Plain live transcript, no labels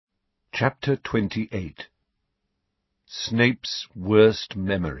Chapter 28 Snape's Worst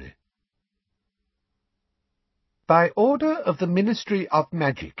Memory. By order of the Ministry of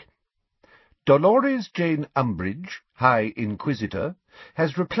Magic, Dolores Jane Umbridge, High Inquisitor,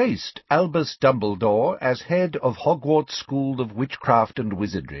 has replaced Albus Dumbledore as head of Hogwarts School of Witchcraft and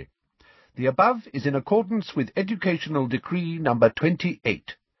Wizardry. The above is in accordance with Educational Decree No.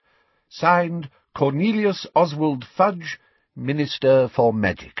 28. Signed, Cornelius Oswald Fudge, Minister for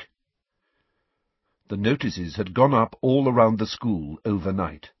Magic. The notices had gone up all around the school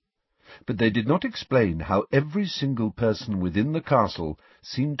overnight, but they did not explain how every single person within the castle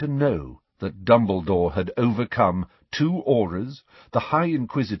seemed to know that Dumbledore had overcome 2 Aurors, the High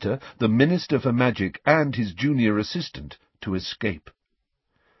Inquisitor, the Minister for Magic, and his junior assistant, to escape.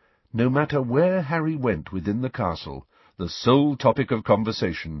 No matter where Harry went within the castle, the sole topic of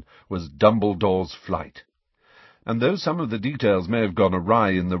conversation was Dumbledore's flight. And though some of the details may have gone awry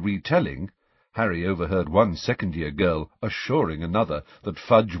in the retelling, Harry overheard one second-year girl assuring another that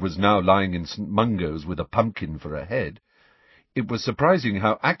Fudge was now lying in St. Mungo's with a pumpkin for a head. It was surprising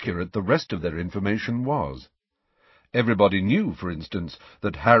how accurate the rest of their information was. Everybody knew, for instance,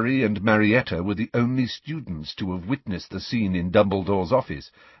 that Harry and Marietta were the only students to have witnessed the scene in Dumbledore's office,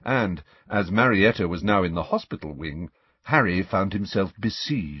 and, as Marietta was now in the hospital wing, Harry found himself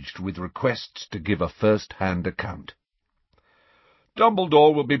besieged with requests to give a first-hand account.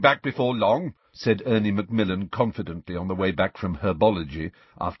 "Dumbledore will be back before long," said Ernie Macmillan confidently on the way back from herbology,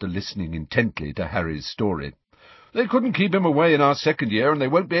 after listening intently to Harry's story. "They couldn't keep him away in our second year, and they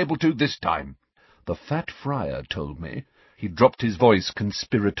won't be able to this time. The fat friar told me." He dropped his voice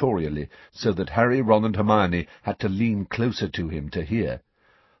conspiratorially, so that Harry, Ron, and Hermione had to lean closer to him to hear,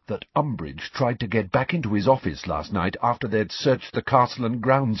 "that Umbridge tried to get back into his office last night after they'd searched the castle and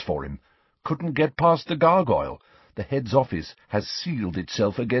grounds for him. Couldn't get past the gargoyle. The head's office has sealed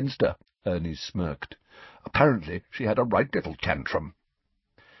itself against her." Ernie smirked. "Apparently she had a right little tantrum."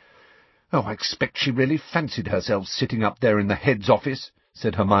 "Oh, I expect she really fancied herself sitting up there in the head's office,"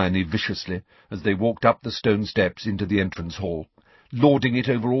 said Hermione viciously, as they walked up the stone steps into the entrance hall, lording it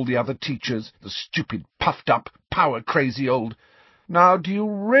over all the other teachers, the stupid, puffed-up, power-crazy old— "Now, do you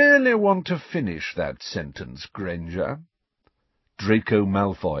really want to finish that sentence, Granger?" Draco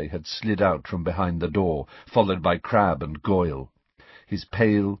Malfoy had slid out from behind the door, followed by Crabbe and Goyle. His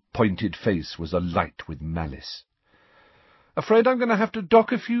pale, pointed face was alight with malice. "Afraid I'm going to have to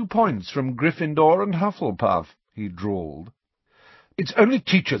dock a few points from Gryffindor and Hufflepuff," he drawled. "It's only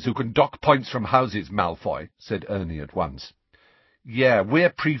teachers who can dock points from houses, Malfoy," said Ernie at once. "Yeah, we're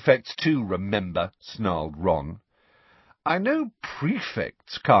prefects too, remember," snarled Ron. "I know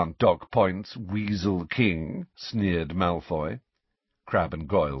prefects can't dock points, Weasel King," sneered Malfoy. Crabbe and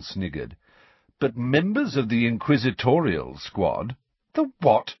Goyle sniggered. "But members of the Inquisitorial Squad—" "The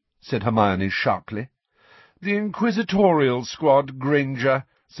what?" said Hermione sharply. "The Inquisitorial Squad, Granger,"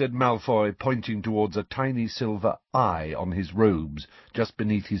 said Malfoy, pointing towards a tiny silver eye on his robes, just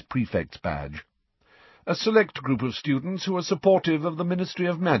beneath his prefect's badge. "A select group of students who are supportive of the Ministry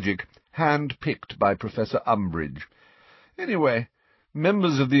of Magic, hand-picked by Professor Umbridge. Anyway,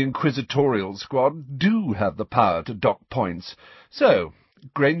 members of the Inquisitorial Squad do have the power to dock points. So,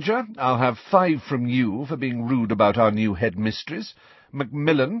 Granger, I'll have 5 from you for being rude about our new headmistress.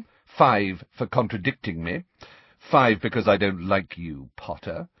 Macmillan, 5 for contradicting me. 5 because I don't like you,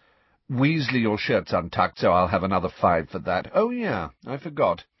 Potter. Weasley, your shirt's untucked, so I'll have another 5 for that. Oh, yeah, I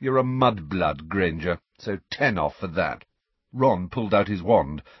forgot. You're a mudblood, Granger, so 10 off for that." Ron pulled out his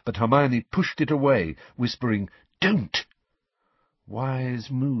wand, but Hermione pushed it away, whispering, "Don't!"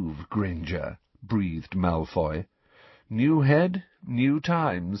 "Wise move, Granger," breathed Malfoy. "New head, new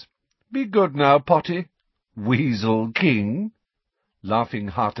times. Be good now, Potty. Weasel King." Laughing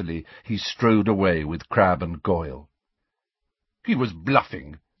heartily, he strode away with Crabbe and Goyle. "He was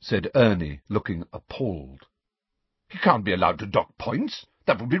bluffing," said Ernie, looking appalled. "He can't be allowed to dock points.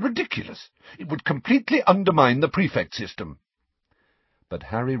 That would be ridiculous. It would completely undermine the prefect system." But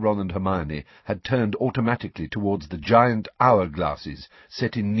Harry, Ron, and Hermione had turned automatically towards the giant hourglasses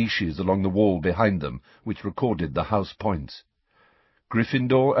set in niches along the wall behind them, which recorded the house points.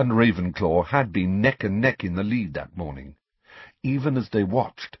 Gryffindor and Ravenclaw had been neck and neck in the lead that morning. Even as they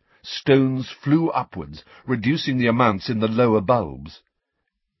watched, stones flew upwards, reducing the amounts in the lower bulbs.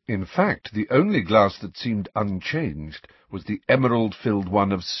 In fact, the only glass that seemed unchanged was the emerald-filled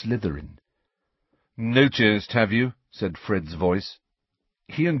one of Slytherin. "Noticed, have you?" said Fred's voice.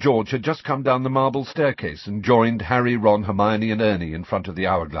 He and George had just come down the marble staircase and joined Harry, Ron, Hermione, and Ernie in front of the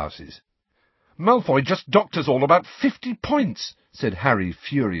hourglasses. "Malfoy just docked us all about 50 points," said Harry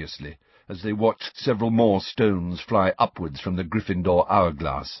furiously, as they watched several more stones fly upwards from the Gryffindor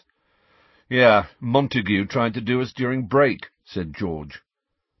hourglass. Yeah, Montague tried to do us during break, said George.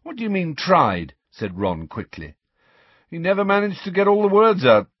 What do you mean, tried? Said Ron quickly. He never managed to get all the words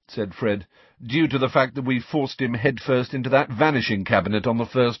out, said Fred, due to the fact that we forced him headfirst into that vanishing cabinet on the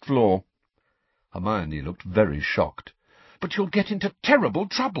first floor. Hermione looked very shocked. But you'll get into terrible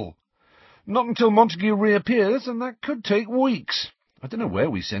trouble. Not until Montague reappears, and that could take weeks. I don't know where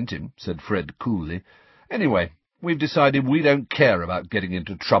we sent him, said Fred coolly. Anyway, we've decided we don't care about getting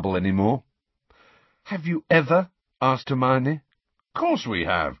into trouble any more. Have you ever? Asked Hermione. Course we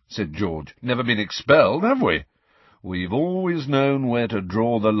have, said George. Never been expelled, have we? We've always known where to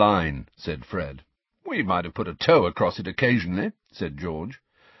draw the line, said Fred. We might have put a toe across it occasionally, said George.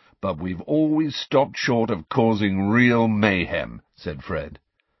 But we've always stopped short of causing real mayhem, said Fred.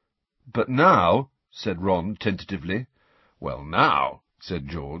 But now, said Ron tentatively. Well, now, said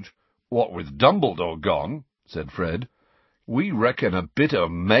George. What with Dumbledore gone, said Fred. We reckon a bit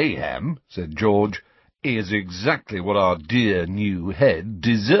of mayhem, said George, is exactly what our dear new head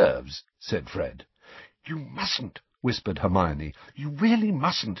deserves, said Fred. You mustn't, whispered Hermione. You really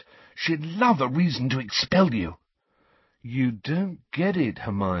mustn't. She'd love a reason to expel you. You don't get it,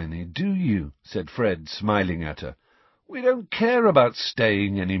 Hermione, do you? Said Fred, smiling at her. We don't care about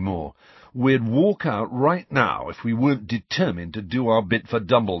staying any more. We'd walk out right now if we weren't determined to do our bit for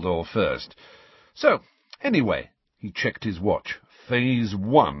Dumbledore first. So, anyway, he checked his watch. Phase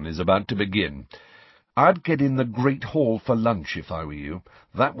 1 is about to begin. I'd get in the Great Hall for lunch if I were you.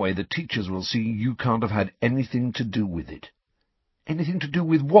 That way the teachers will see you can't have had anything to do with it. Anything to do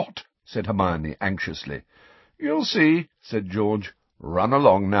with what? Said Hermione anxiously. You'll see, said George. Run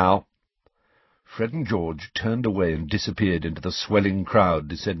along now. Fred and George turned away and disappeared into the swelling crowd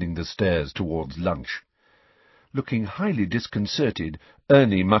descending the stairs towards lunch. Looking highly disconcerted,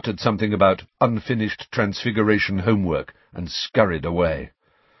 Ernie muttered something about unfinished Transfiguration homework and scurried away.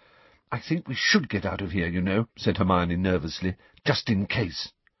 I think we should get out of here, you know, said Hermione nervously, just in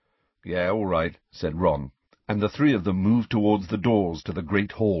case. Yeah, all right, said Ron, and the three of them moved towards the doors to the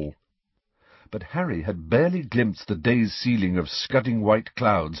Great Hall. But Harry had barely glimpsed the day's ceiling of scudding white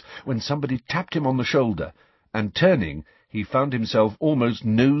clouds when somebody tapped him on the shoulder, and turning, he found himself almost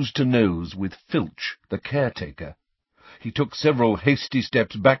nose to nose with Filch, the caretaker. He took several hasty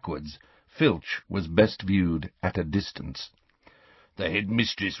steps backwards. Filch was best viewed at a distance. The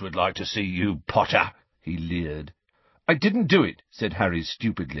headmistress would like to see you, Potter, he leered. I didn't do it, said Harry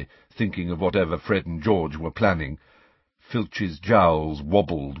stupidly, thinking of whatever Fred and George were planning. Filch's jowls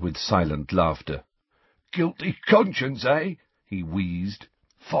wobbled with silent laughter. Guilty conscience, eh? He wheezed.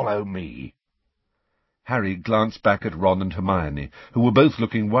 Follow me. Harry glanced back at Ron and Hermione, who were both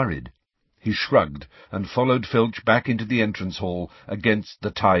looking worried. He shrugged and followed Filch back into the entrance hall against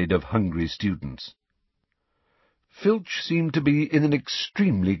the tide of hungry students. Filch seemed to be in an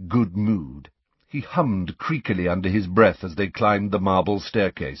extremely good mood. He hummed creakily under his breath as they climbed the marble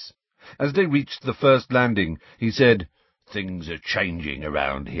staircase. As they reached the first landing, he said, Things are changing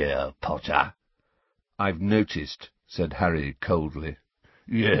around here, Potter. I've noticed, said Harry coldly.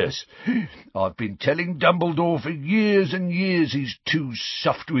 Yes, I've been telling Dumbledore for years and years he's too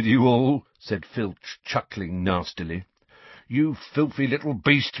soft with you all, said Filch, chuckling nastily. You filthy little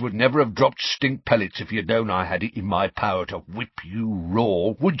beasts would never have dropped stink pellets if you'd known I had it in my power to whip you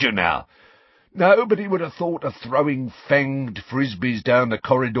raw, would you now? Nobody would have thought of throwing fanged frisbees down the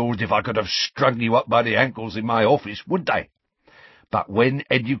corridors if I could have strung you up by the ankles in my office, would they? But when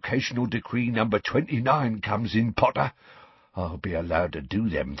Educational Decree number 29 comes in, Potter, I'll be allowed to do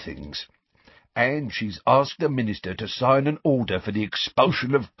them things. And she's asked the minister to sign an order for the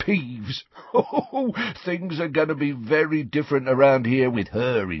expulsion of Peeves. Oh, things are going to be very different around here with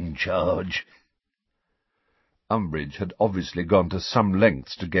her in charge. Umbridge had obviously gone to some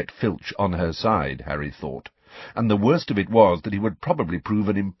lengths to get Filch on her side, Harry thought, and the worst of it was that he would probably prove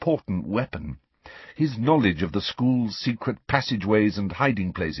an important weapon. His knowledge of the school's secret passageways and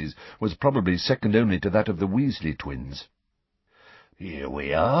hiding-places was probably second only to that of the Weasley twins. Here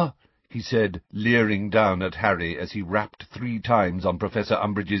we are, he said, leering down at Harry as he rapped 3 times on Professor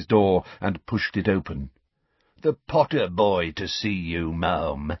Umbridge's door and pushed it open. The Potter boy to see you,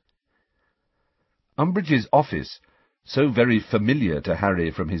 ma'am. Umbridge's office, so very familiar to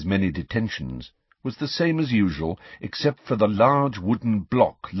Harry from his many detentions, was the same as usual, except for the large wooden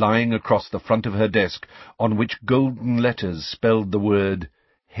block lying across the front of her desk, on which golden letters spelled the word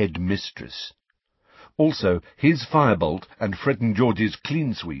Headmistress. Also, his firebolt and Fred and George's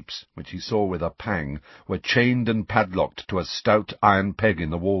clean sweeps, which he saw with a pang, were chained and padlocked to a stout iron peg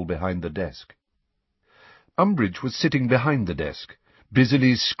in the wall behind the desk. Umbridge was sitting behind the desk,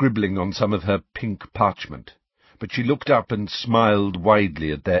 busily scribbling on some of her pink parchment, but she looked up and smiled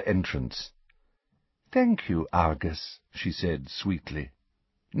widely at their entrance. "Thank you, Argus," she said sweetly.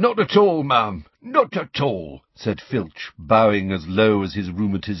 "Not at all, ma'am, not at all," said Filch, bowing as low as his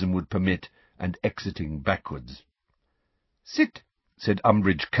rheumatism would permit, and exiting backwards. "Sit," said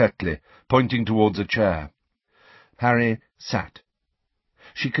Umbridge curtly, pointing towards a chair. Harry sat.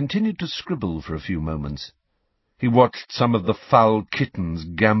 She continued to scribble for a few moments. He watched some of the foul kittens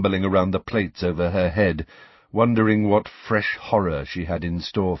gambolling around the plates over her head, wondering what fresh horror she had in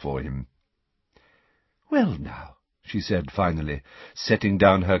store for him. "Well, now," she said finally, setting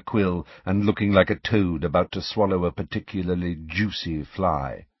down her quill and looking like a toad about to swallow a particularly juicy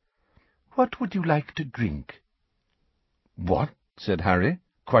fly. "What would you like to drink?" "What?" said Harry,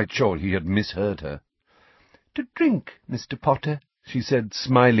 quite sure he had misheard her. "To drink, Mr. Potter," she said,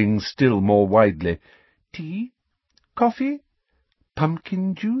 smiling still more widely. "Tea? Coffee?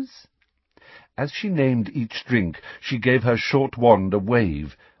 Pumpkin juice?" As she named each drink, she gave her short wand a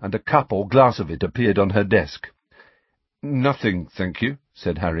wave, and a cup or glass of it appeared on her desk. "Nothing, thank you,"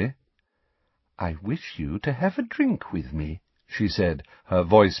 said Harry. "I wish you to have a drink with me," she said, her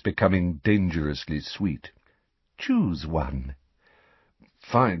voice becoming dangerously sweet. "Choose one."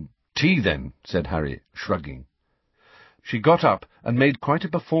 "Fine. Tea, then," said Harry, shrugging. She got up and made quite a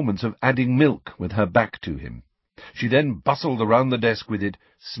performance of adding milk with her back to him. She then bustled around the desk with it,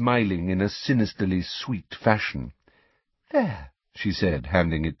 smiling in a sinisterly sweet fashion. "There," she said,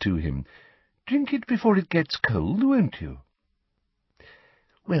 handing it to him. "Drink it before it gets cold, won't you?"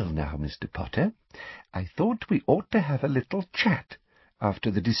 "Well now, Mr. Potter, I thought we ought to have a little chat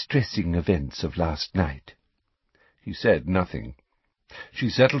after the distressing events of last night." He said nothing. She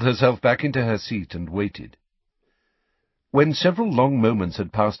settled herself back into her seat and waited. When several long moments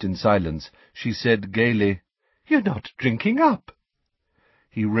had passed in silence, she said gaily, "You're not drinking up."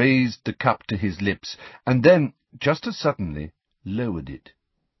 He raised the cup to his lips, and then, just as suddenly, lowered it.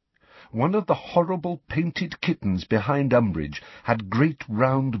 One of the horrible painted kittens behind Umbridge had great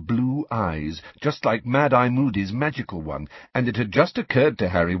round blue eyes, just like Mad-Eye Moody's magical one, and it had just occurred to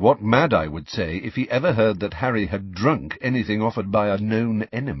Harry what Mad-Eye would say if he ever heard that Harry had drunk anything offered by a known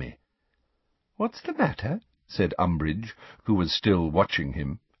enemy. "What's the matter?" said Umbridge, who was still watching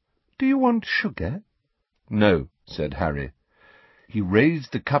him. "Do you want sugar?" "No," said Harry. He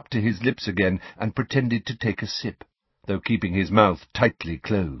raised the cup to his lips again and pretended to take a sip, though keeping his mouth tightly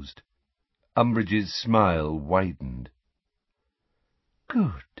closed. Umbridge's smile widened.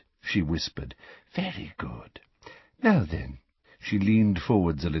 "Good," she whispered. "Very good. Now then," she leaned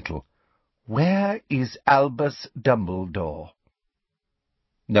forwards a little, "where is Albus Dumbledore?"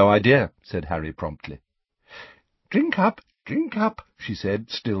 "No idea," said Harry promptly. Drink up," she said,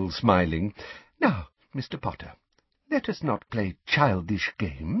 still smiling. "Now, Mr. Potter, let us not play childish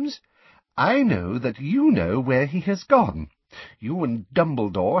games. I know that you know where he has gone. You and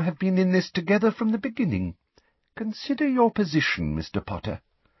Dumbledore have been in this together from the beginning. Consider your position, Mr. Potter."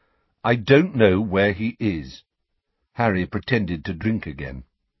 "I don't know where he is." Harry pretended to drink again.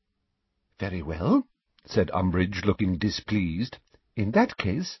 "Very well," said Umbridge, looking displeased. "In that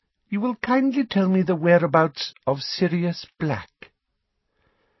case, you will kindly tell me the whereabouts of Sirius Black."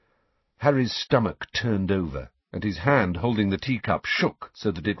 Harry's stomach turned over, and his hand holding the teacup shook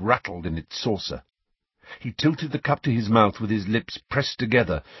so that it rattled in its saucer. He tilted the cup to his mouth with his lips pressed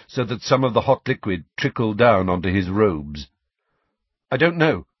together so that some of the hot liquid trickled down onto his robes. "I don't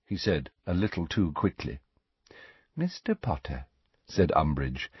know," he said, a little too quickly. "Mr. Potter," said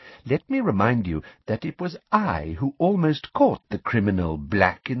Umbridge, "let me remind you that it was I who almost caught the criminal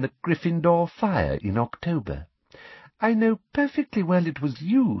Black in the Gryffindor fire in October. I know perfectly well it was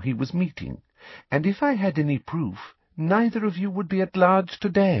you he was meeting, and if I had any proof, neither of you would be at large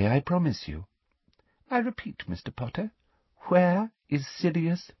today, I promise you. I repeat, Mr. Potter, where is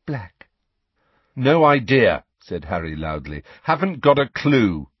Sirius Black?" "No idea," said Harry loudly. "Haven't got a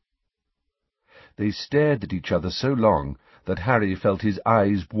clue." They stared at each other so long that Harry felt his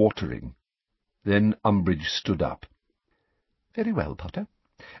eyes watering. Then Umbridge stood up. "Very well, Potter.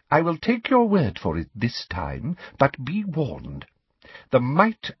 I will take your word for it this time, but be warned. The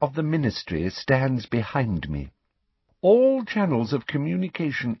might of the Ministry stands behind me. All channels of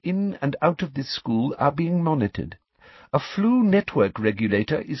communication in and out of this school are being monitored. A flu network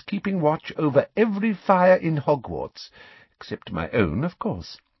regulator is keeping watch over every fire in Hogwarts, except my own, of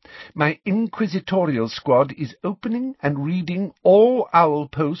course. My inquisitorial squad is opening and reading all owl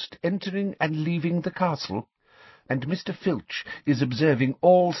post entering and leaving the castle, and Mr. Filch is observing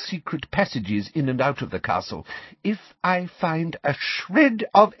all secret passages in and out of the castle. If I find a shred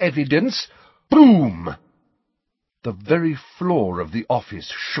of evidence— Boom! The very floor of the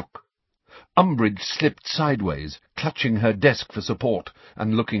office shook. Umbridge slipped sideways, clutching her desk for support,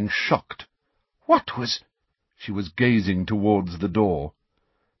 and looking shocked. What was— She was gazing towards the door.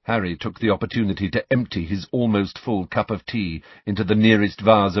 Harry took the opportunity to empty his almost full cup of tea into the nearest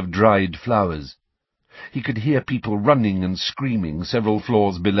vase of dried flowers. He could hear people running and screaming several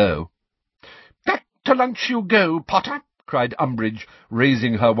floors below. "Back to lunch you go, Potter!" cried Umbridge,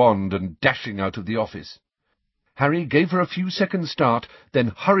 raising her wand and dashing out of the office. Harry gave her a few seconds' start,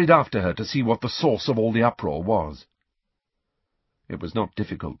 then hurried after her to see what the source of all the uproar was. It was not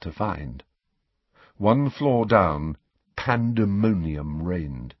difficult to find. 1 floor down, pandemonium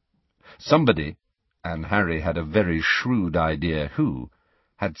reigned. Somebody, and Harry had a very shrewd idea who,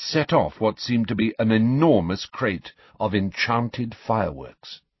 had set off what seemed to be an enormous crate of enchanted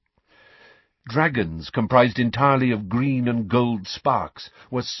fireworks. Dragons, comprised entirely of green and gold sparks,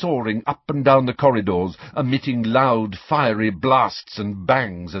 were soaring up and down the corridors, emitting loud, fiery blasts and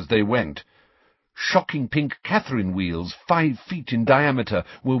bangs as they went. Shocking pink Catherine wheels, 5 feet in diameter,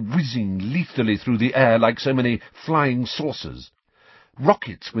 were whizzing lethally through the air like so many flying saucers.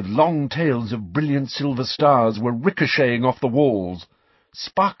 Rockets with long tails of brilliant silver stars were ricocheting off the walls.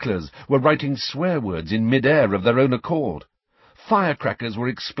 Sparklers were writing swear words in mid-air of their own accord. Firecrackers were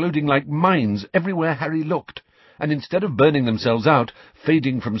exploding like mines everywhere Harry looked, and instead of burning themselves out,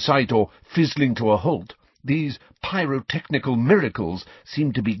 fading from sight, or fizzling to a halt, these pyrotechnical miracles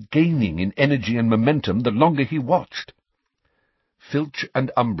seemed to be gaining in energy and momentum the longer he watched. Filch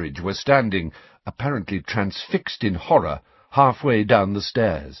and Umbridge were standing, apparently transfixed in horror, halfway down the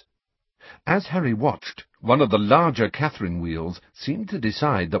stairs. As Harry watched, one of the larger Catherine wheels seemed to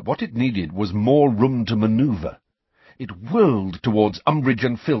decide that what it needed was more room to manoeuvre. It whirled towards Umbridge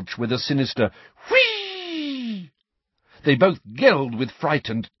and Filch with a sinister whee! They both yelled with fright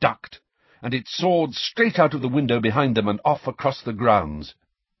and ducked, and it soared straight out of the window behind them and off across the grounds.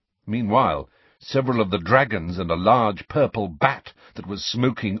 Meanwhile, several of the dragons and a large purple bat that was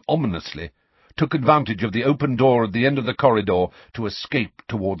smoking ominously took advantage of the open door at the end of the corridor to escape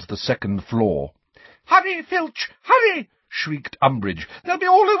towards the 2nd floor. "Hurry, Filch, hurry!" shrieked Umbridge. "They'll be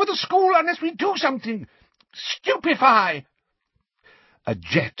all over the school unless we do something. Stupefy!" A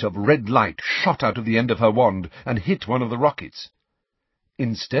jet of red light shot out of the end of her wand and hit one of the rockets.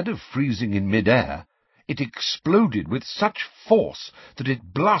 Instead of freezing in mid-air, it exploded with such force that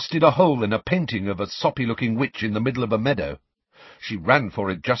it blasted a hole in a painting of a soppy-looking witch in the middle of a meadow. She ran for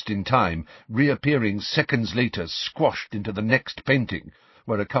it just in time, reappearing seconds later squashed into the next painting,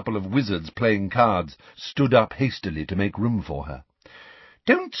 where a couple of wizards playing cards stood up hastily to make room for her.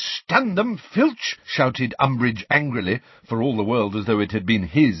 "Don't stun them, Filch!" shouted Umbridge angrily, for all the world as though it had been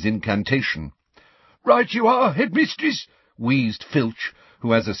his incantation. "Right you are, headmistress!" wheezed Filch,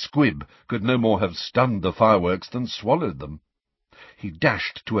 who as a squib could no more have stunned the fireworks than swallowed them. He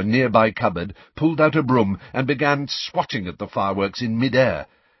dashed to a nearby cupboard, pulled out a broom, and began swatting at the fireworks in mid-air.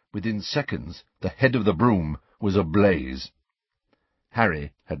 Within seconds, the head of the broom was ablaze.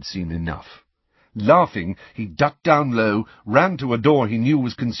 Harry had seen enough. Laughing, he ducked down low, ran to a door he knew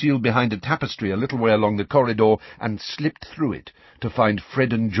was concealed behind a tapestry a little way along the corridor, and slipped through it to find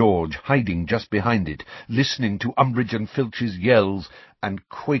Fred and George hiding just behind it, listening to Umbridge and Filch's yells and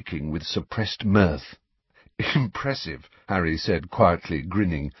quaking with suppressed mirth. "Impressive," Harry said quietly,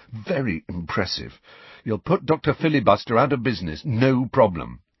 grinning. "Very impressive. You'll put Dr. Filibuster out of business, no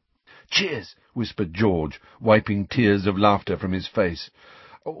problem." "Cheers," whispered George, wiping tears of laughter from his face.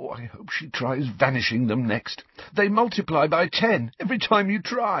 "Oh, I hope she tries vanishing them next. They multiply by 10 every time you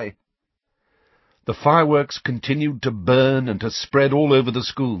try." The fireworks continued to burn and to spread all over the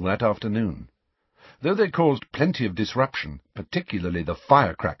school that afternoon. Though they caused plenty of disruption, particularly the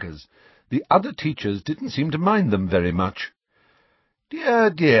firecrackers, the other teachers didn't seem to mind them very much. "Dear,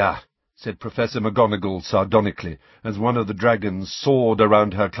 dear," said Professor McGonagall sardonically, as one of the dragons soared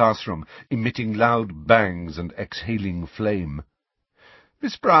around her classroom, emitting loud bangs and exhaling flame.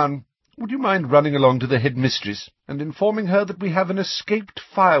 "Miss Brown, would you mind running along to the headmistress and informing her that we have an escaped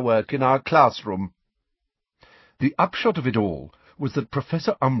firework in our classroom?" The upshot of it all was that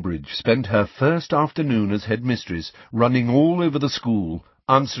Professor Umbridge spent her first afternoon as headmistress running all over the school,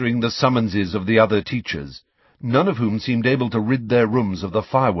 answering the summonses of the other teachers, none of whom seemed able to rid their rooms of the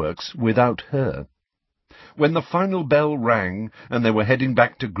fireworks without her. When the final bell rang, and they were heading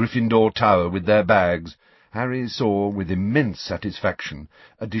back to Gryffindor Tower with their bags, Harry saw with immense satisfaction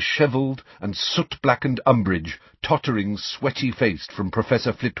a dishevelled and soot-blackened Umbridge tottering sweaty-faced from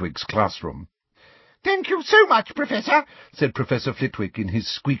Professor Flitwick's classroom. "Thank you so much, Professor," said Professor Flitwick in his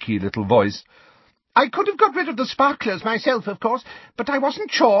squeaky little voice. "I could have got rid of the sparklers myself, of course, but I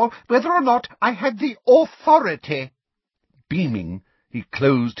wasn't sure whether or not I had the authority." Beaming, he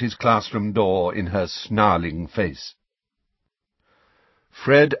closed his classroom door in her snarling face.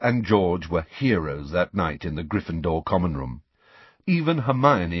 Fred and George were heroes that night in the Gryffindor common room. Even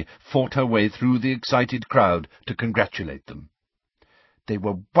Hermione fought her way through the excited crowd to congratulate them. "They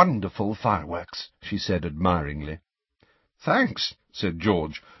were wonderful fireworks," she said admiringly. "Thanks," said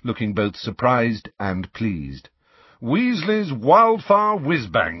George, looking both surprised and pleased. "Weasley's wildfire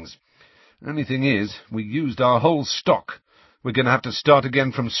whiz-bangs. Only thing is, we used our whole stock. We're going to have to start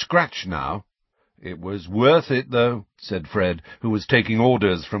again from scratch now." "It was worth it, though," said Fred, who was taking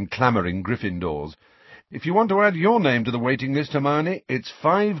orders from clamouring Gryffindors. "If you want to add your name to the waiting list, Hermione, it's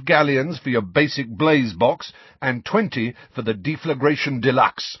 5 galleons for your basic blaze box and 20 for the deflagration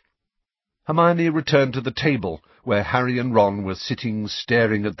deluxe." Hermione returned to the table, where Harry and Ron were sitting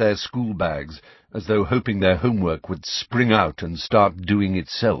staring at their school bags, as though hoping their homework would spring out and start doing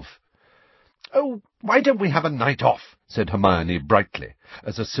itself. "Oh, why don't we have a night off?" said Hermione brightly,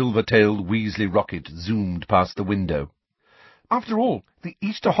 as a silver-tailed Weasley rocket zoomed past the window. "After all, the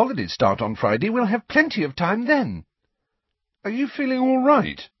Easter holidays start on Friday. We'll have plenty of time then." "Are you feeling all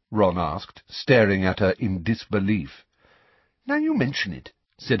right?" Ron asked, staring at her in disbelief. "Now you mention it,"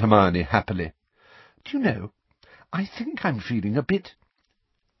 said Hermione happily. "Do you know, I think I'm feeling a bit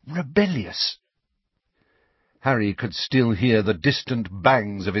rebellious." Harry could still hear the distant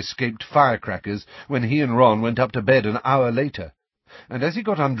bangs of escaped firecrackers when he and Ron went up to bed an hour later, and as he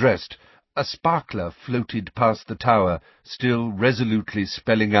got undressed, a sparkler floated past the tower, still resolutely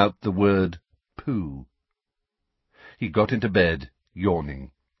spelling out the word poo. He got into bed, yawning.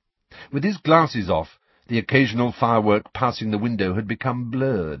 With his glasses off, the occasional firework passing the window had become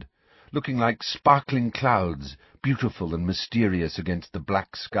blurred, looking like sparkling clouds, beautiful and mysterious against the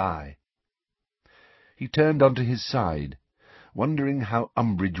black sky. He turned onto his side, wondering how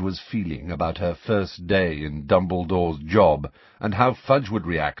Umbridge was feeling about her first day in Dumbledore's job, and how Fudge would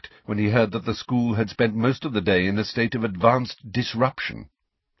react when he heard that the school had spent most of the day in a state of advanced disruption.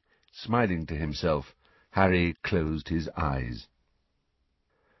 Smiling to himself, Harry closed his eyes.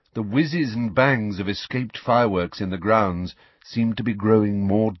 The whizzes and bangs of escaped fireworks in the grounds seemed to be growing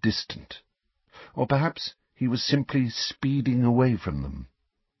more distant, or perhaps he was simply speeding away from them.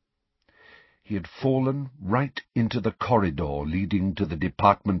 He had fallen right into the corridor leading to the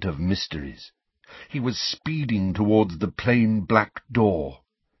Department of Mysteries. He was speeding towards the plain black door.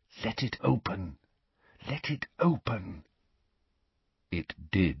 Let it open. Let it open. It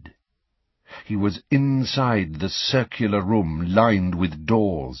did. He was inside the circular room lined with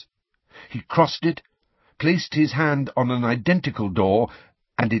doors. He crossed it, placed his hand on an identical door,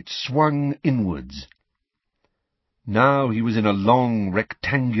 and it swung inwards. Now he was in a long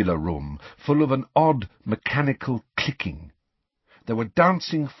rectangular room, full of an odd mechanical clicking. There were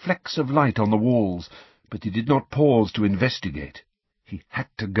dancing flecks of light on the walls, but he did not pause to investigate. He had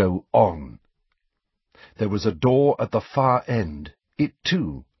to go on. There was a door at the far end. It,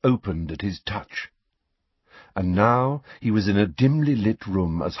 too, opened at his touch. And now he was in a dimly lit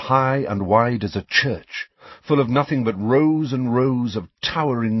room as high and wide as a church, full of nothing but rows and rows of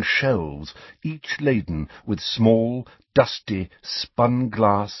towering shelves, each laden with small, dusty,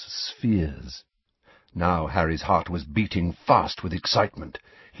 spun-glass spheres. Now Harry's heart was beating fast with excitement.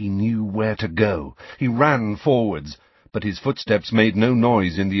 He knew where to go. He ran forwards, but his footsteps made no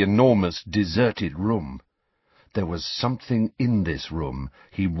noise in the enormous, deserted room. There was something in this room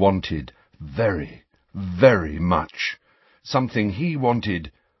he wanted very, very much. Something he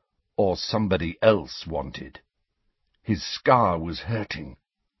wanted, or somebody else wanted. His scar was hurting.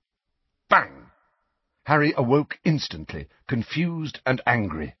 Bang! Harry awoke instantly, confused and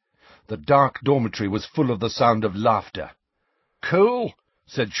angry. The dark dormitory was full of the sound of laughter. "Cool,"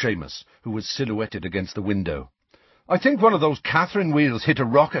 said Seamus, who was silhouetted against the window. "I think one of those Catherine wheels hit a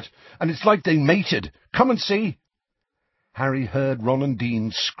rocket, and it's like they mated. Come and see." Harry heard Ron and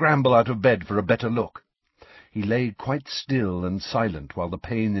Dean scramble out of bed for a better look. He lay quite still and silent while the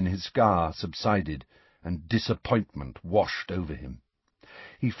pain in his scar subsided and disappointment washed over him.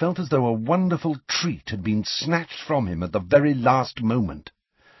 He felt as though a wonderful treat had been snatched from him at the very last moment.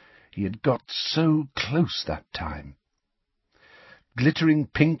 He had got so close that time. Glittering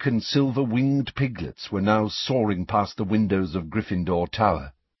pink and silver winged piglets were now soaring past the windows of Gryffindor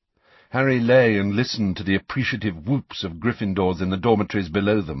Tower. Harry lay and listened to the appreciative whoops of Gryffindors in the dormitories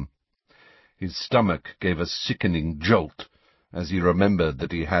below them. His stomach gave a sickening jolt as he remembered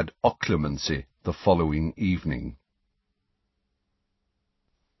that he had occlumency the following evening.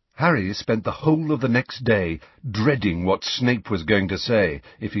 Harry spent the whole of the next day dreading what Snape was going to say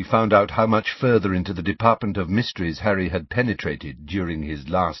if he found out how much further into the Department of Mysteries Harry had penetrated during his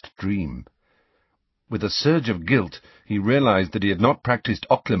last dream. With a surge of guilt, he realized that he had not practiced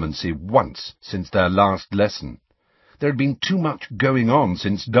occlumency once since their last lesson. There had been too much going on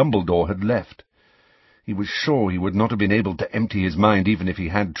since Dumbledore had left. He was sure he would not have been able to empty his mind even if he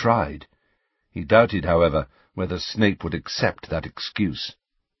had tried. He doubted, however, whether Snape would accept that excuse.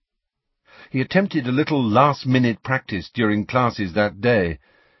 He attempted a little last-minute practice during classes that day,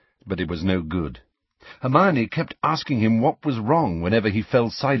 but it was no good. Hermione kept asking him what was wrong whenever he fell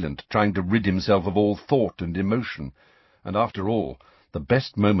silent, trying to rid himself of all thought and emotion, and after all, the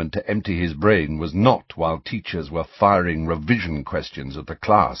best moment to empty his brain was not while teachers were firing revision questions at the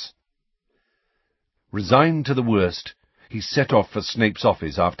class. Resigned to the worst, he set off for Snape's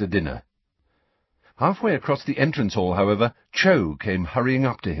office after dinner. Halfway across the entrance hall, however, Cho came hurrying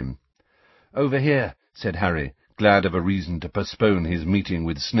up to him. "Over here," said Harry, glad of a reason to postpone his meeting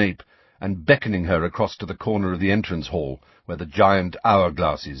with Snape, and beckoning her across to the corner of the entrance hall, where the giant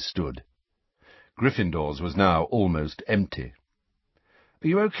hourglasses stood. Gryffindor's was now almost empty. "Are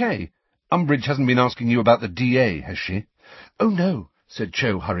you okay? Umbridge hasn't been asking you about the DA, has she?" "Oh, no," said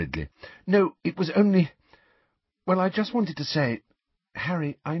Cho hurriedly. "No, it was only... Well, I just wanted to say,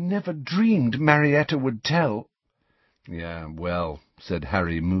 Harry, I never dreamed Marietta would tell." "Yeah, well," said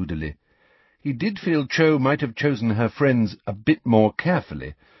Harry moodily. He did feel Cho might have chosen her friends a bit more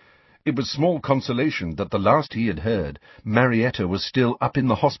carefully. It was small consolation that the last he had heard, Marietta was still up in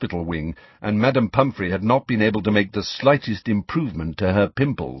the hospital wing, and Madame Pumphrey had not been able to make the slightest improvement to her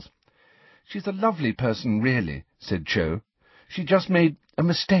pimples. "She's a lovely person, really," said Cho. "She just made a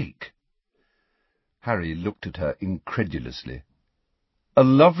mistake." Harry looked at her incredulously. A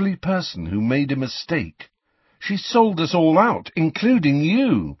lovely person who made a mistake? She sold us all out, including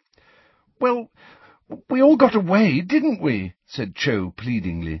you. "Well, we all got away, didn't we?" said Cho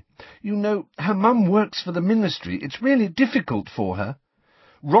pleadingly. "You know, her mum works for the ministry. It's really difficult for her."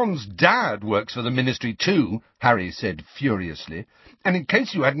 "Ron's dad works for the ministry too," Harry said furiously. "And in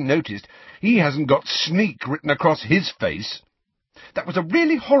case you hadn't noticed, he hasn't got sneak written across his face." "That was a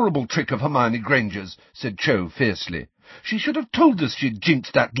really horrible trick of Hermione Granger's," said Cho fiercely. "She should have told us she'd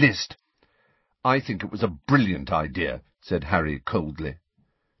jinxed that list." "I think it was a brilliant idea," said Harry coldly.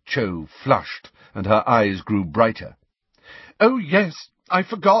 Cho flushed, and her eyes grew brighter. "Oh, yes, I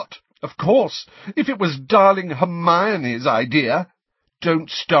forgot. Of course, if it was darling Hermione's idea—" "Don't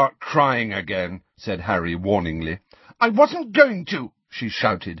start crying again," said Harry warningly. "I wasn't going to," she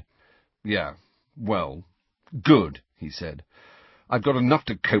shouted. "Yeah, well, good," he said. "I've got enough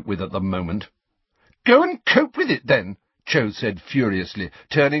to cope with at the moment." "Go and cope with it, then," Cho said furiously,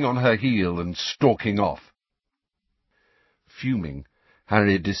 turning on her heel and stalking off. Fuming,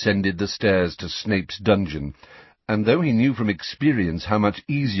 Harry descended the stairs to Snape's dungeon, and though he knew from experience how much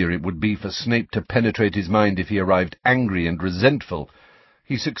easier it would be for Snape to penetrate his mind if he arrived angry and resentful,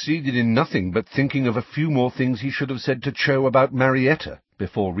 he succeeded in nothing but thinking of a few more things he should have said to Cho about Marietta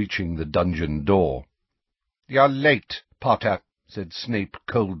before reaching the dungeon door. "You're late, Potter," said Snape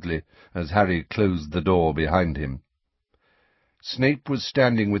coldly, as Harry closed the door behind him. Snape was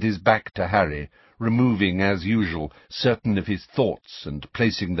standing with his back to Harry, removing, as usual, certain of his thoughts and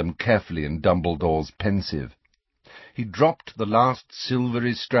placing them carefully in Dumbledore's pensieve. He dropped the last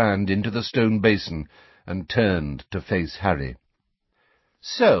silvery strand into the stone basin and turned to face Harry.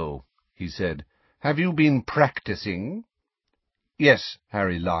 "So," he said, "have you been practicing?" "Yes,"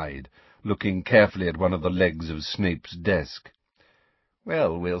 Harry lied, looking carefully at one of the legs of Snape's desk.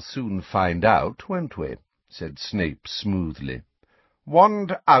 "Well, we'll soon find out, won't we?" said Snape smoothly.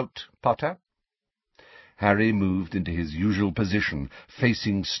 "Wand out, Potter." Harry moved into his usual position,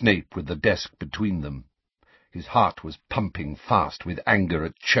 facing Snape with the desk between them. His heart was pumping fast with anger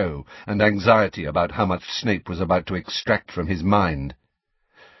at Cho and anxiety about how much Snape was about to extract from his mind.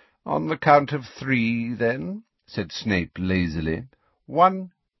 "On the count of 3, then," said Snape lazily.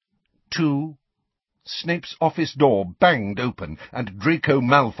 1, 2... Snape's office door banged open, and Draco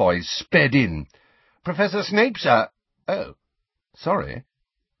Malfoy sped in. "Professor Snape, sir." "Oh, sorry."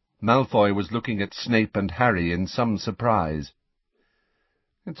 Malfoy was looking at Snape and Harry in some surprise.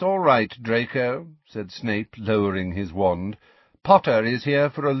 "It's all right, Draco," said Snape, lowering his wand. "Potter is here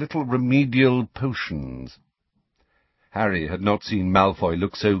for a little remedial potions." Harry had not seen Malfoy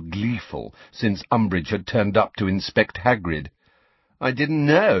look so gleeful since Umbridge had turned up to inspect Hagrid. "I didn't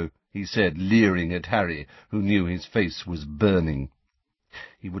know," he said, leering at Harry, who knew his face was burning.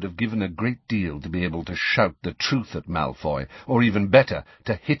 He would have given a great deal to be able to shout the truth at Malfoy, or even better,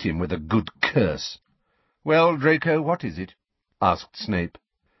 to hit him with a good curse. "Well, Draco, what is it?" asked Snape.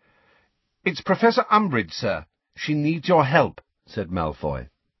 "It's Professor Umbridge, sir. She needs your help," said Malfoy.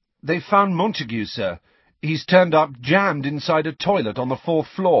 "They found Montague, sir. He's turned up jammed inside a toilet on the 4th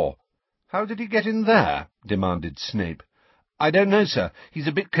floor." "How did he get in there?" demanded Snape. "I don't know, sir. He's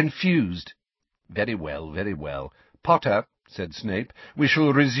a bit confused." Very well, Potter, said Snape, we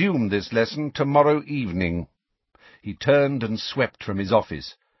shall resume this lesson tomorrow evening. He turned and swept from his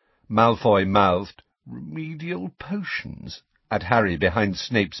office. Malfoy mouthed, "Remedial potions," at Harry behind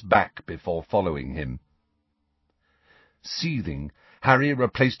Snape's back before following him. Seething, Harry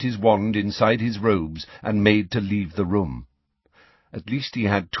replaced his wand inside his robes and made to leave the room. At least he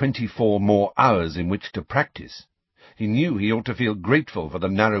had 24 more hours in which to practice. He knew he ought to feel grateful for the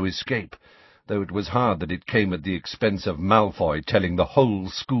narrow escape, though it was hard that it came at the expense of Malfoy telling the whole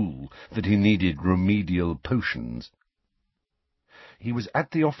school that he needed remedial potions. He was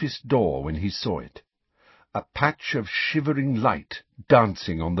at the office door when he saw it, a patch of shivering light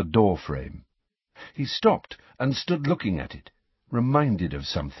dancing on the door frame. He stopped and stood looking at it, reminded of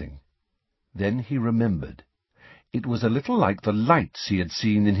something. Then he remembered. It was a little like the lights he had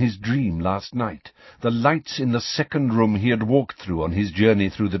seen in his dream last night, the lights in the second room he had walked through on his journey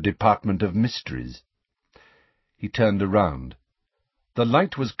through the Department of Mysteries. He turned around. The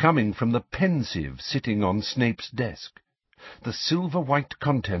light was coming from the pensieve sitting on Snape's desk. The silver-white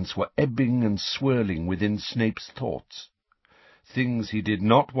contents were ebbing and swirling within Snape's thoughts. Things he did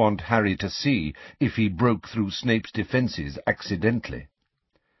not want Harry to see if he broke through Snape's defences accidentally.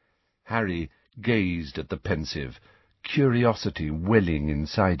 Harry gazed at the pensieve, curiosity welling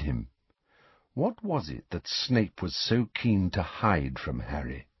inside him. What was it that Snape was so keen to hide from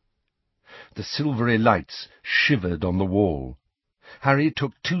Harry? The silvery lights shivered on the wall. Harry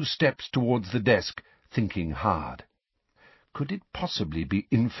took 2 steps towards the desk, thinking hard. Could it possibly be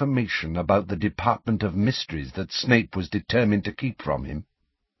information about the Department of Mysteries that Snape was determined to keep from him?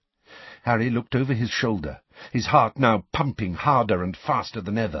 Harry looked over his shoulder, his heart now pumping harder and faster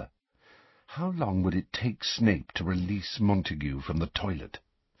than ever. How long would it take Snape to release Montague from the toilet?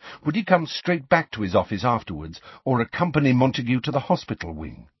 Would he come straight back to his office afterwards, or accompany Montague to the hospital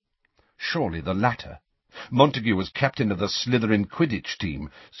wing? Surely the latter. Montague was captain of the Slytherin Quidditch team.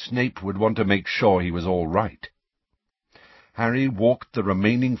 Snape would want to make sure he was all right. Harry walked the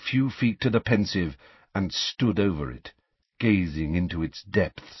remaining few feet to the pensieve and stood over it, gazing into its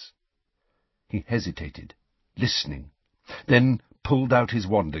depths. He hesitated, listening, then pulled out his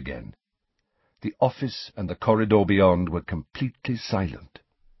wand again. The office and the corridor beyond were completely silent.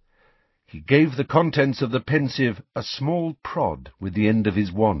 He gave the contents of the pensieve a small prod with the end of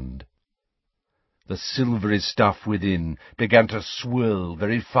his wand. The silvery stuff within began to swirl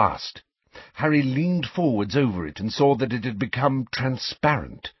very fast. Harry leaned forwards over it and saw that it had become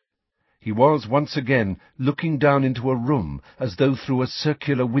transparent. He was once again looking down into a room as though through a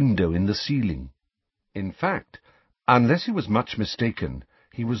circular window in the ceiling. In fact, unless he was much mistaken,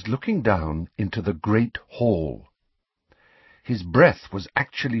 he was looking down into the great hall. His breath was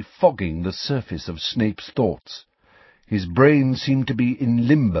actually fogging the surface of Snape's thoughts. His brain seemed to be in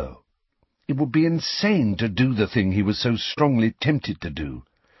limbo. It would be insane to do the thing he was so strongly tempted to do.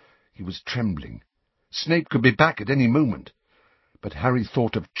 He was trembling. Snape could be back at any moment. But Harry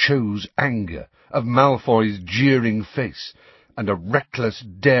thought of Cho's anger, of Malfoy's jeering face, and a reckless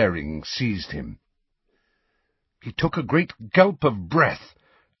daring seized him. He took a great gulp of breath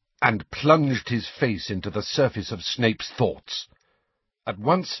and plunged his face into the surface of Snape's thoughts. At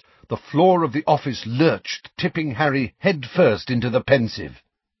once the floor of the office lurched, tipping Harry head first into the pensieve.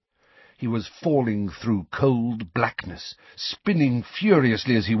 He was falling through cold blackness, spinning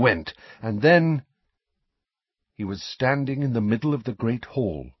furiously as he went, and then he was standing in the middle of the great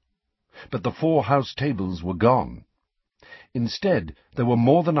hall. But the 4 house tables were gone. Instead, there were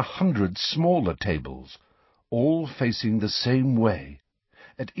more than 100 smaller tables, all facing the same way,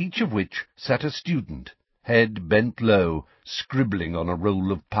 at each of which sat a student, head bent low, scribbling on a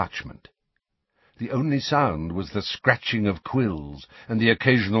roll of parchment. The only sound was the scratching of quills and the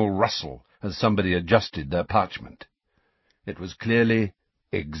occasional rustle as somebody adjusted their parchment. It was clearly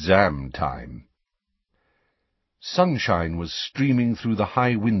exam time. Sunshine was streaming through the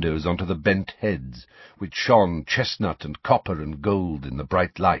high windows onto the bent heads, which shone chestnut and copper and gold in the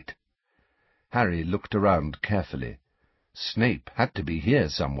bright light. Harry looked around carefully. Snape had to be here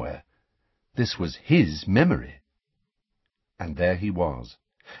somewhere. This was his memory. And there he was,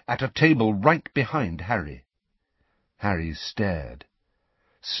 at a table right behind Harry. Harry stared.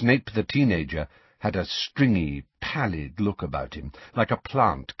 Snape the teenager had a stringy, pallid look about him, like a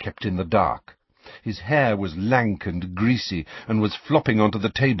plant kept in the dark. His hair was lank and greasy, and was flopping onto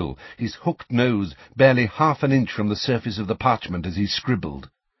the table, his hooked nose barely half an inch from the surface of the parchment as he scribbled.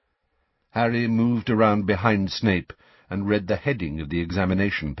 Harry moved around behind Snape and read the heading of the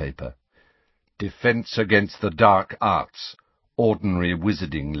examination paper. Defense against the Dark Arts, Ordinary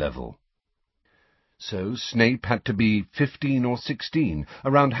Wizarding Level. So Snape had to be 15 or 16,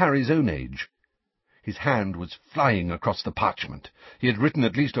 around Harry's own age. His hand was flying across the parchment. He had written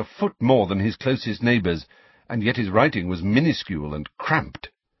at least a foot more than his closest neighbours, and yet his writing was minuscule and cramped.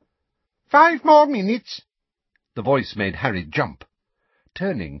 5 more minutes. The voice made Harry jump.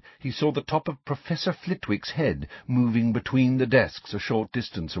 Turning, he saw the top of Professor Flitwick's head moving between the desks a short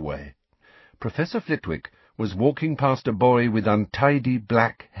distance away. Professor Flitwick was walking past a boy with untidy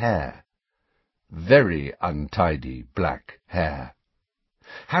black hair. Very untidy black hair.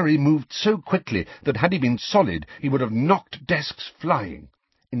 Harry moved so quickly that had he been solid, he would have knocked desks flying.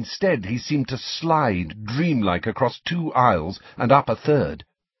 Instead, he seemed to slide dreamlike across 2 aisles and up a third.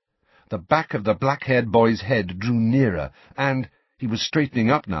 The back of the black-haired boy's head drew nearer, and he was straightening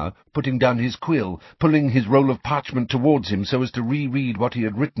up now, putting down his quill, pulling his roll of parchment towards him so as to reread what he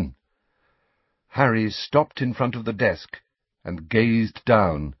had written. Harry stopped in front of the desk and gazed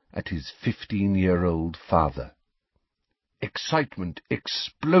down at his 15-year-old father. Excitement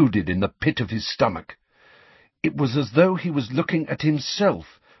exploded in the pit of his stomach. It was as though he was looking at himself,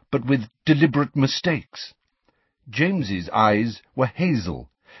 but with deliberate mistakes. James's eyes were hazel.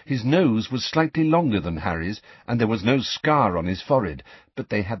 His nose was slightly longer than Harry's, and there was no scar on his forehead, but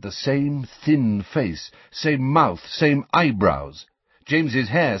they had the same thin face, same mouth, same eyebrows. James's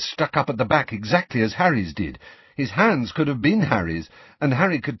hair stuck up at the back exactly as Harry's did. His hands could have been Harry's, and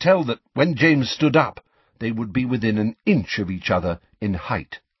Harry could tell that when James stood up, they would be within an inch of each other in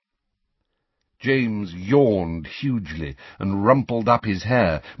height. James yawned hugely and rumpled up his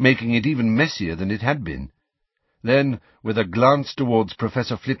hair, making it even messier than it had been. Then, with a glance towards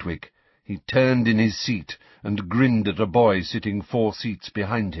Professor Flitwick, he turned in his seat and grinned at a boy sitting 4 seats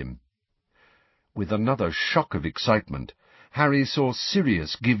behind him. With another shock of excitement, Harry saw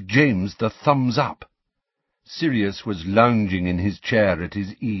Sirius give James the thumbs up. Sirius was lounging in his chair at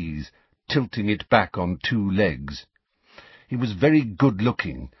his ease, tilting it back on 2 legs. He was very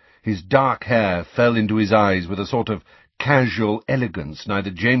good-looking. His dark hair fell into his eyes with a sort of casual elegance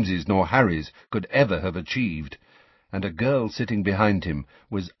neither James's nor Harry's could ever have achieved, and a girl sitting behind him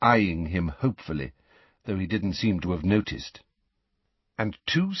was eyeing him hopefully, though he didn't seem to have noticed. And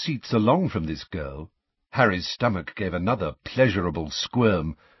 2 seats along from this girl, Harry's stomach gave another pleasurable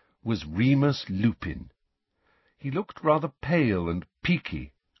squirm, was Remus Lupin. He looked rather pale and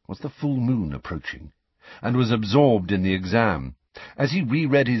peaky. Was the full moon approaching? And was absorbed in the exam. As he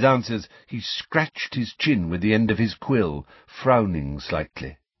reread his answers, he scratched his chin with the end of his quill, frowning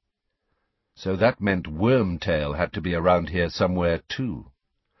slightly. So that meant Wormtail had to be around here somewhere too.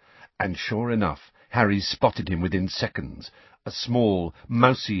 And sure enough, Harry spotted him within seconds, a small,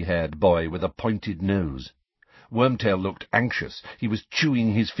 mousy-haired boy with a pointed nose. Wormtail looked anxious. He was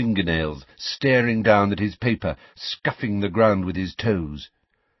chewing his fingernails, staring down at his paper, scuffing the ground with his toes.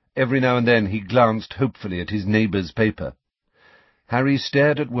 Every now and then he glanced hopefully at his neighbour's paper. Harry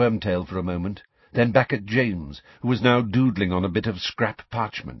stared at Wormtail for a moment, then back at James, who was now doodling on a bit of scrap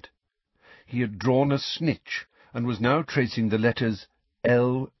parchment. He had drawn a snitch, and was now tracing the letters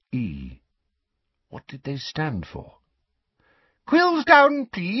L-E. What did they stand for? "Quills down,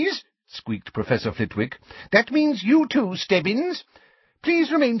 please," squeaked Professor Flitwick. "That means you too, Stebbins.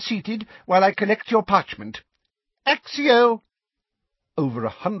 Please remain seated while I collect your parchment. Axio!" Over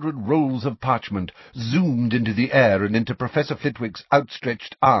 100 rolls of parchment zoomed into the air and into Professor Flitwick's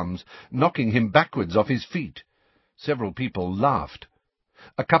outstretched arms, knocking him backwards off his feet. Several people laughed.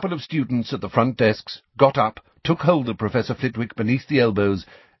 A couple of students at the front desks got up, took hold of Professor Flitwick beneath the elbows,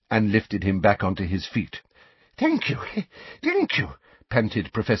 and lifted him back onto his feet. Thank you,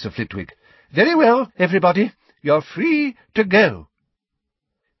 panted Professor Flitwick. "Very well, everybody. You're free to go."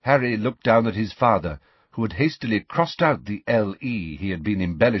 Harry looked down at his father, who had hastily crossed out the L-E he had been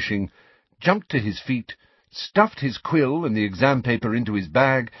embellishing, jumped to his feet, stuffed his quill and the exam paper into his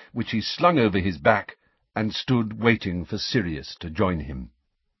bag, which he slung over his back, and stood waiting for Sirius to join him.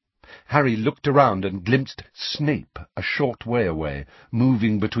 Harry looked around and glimpsed Snape a short way away,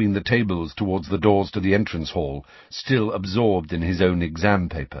 moving between the tables towards the doors to the entrance hall, still absorbed in his own exam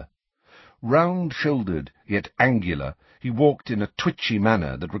paper. Round-shouldered, yet angular, he walked in a twitchy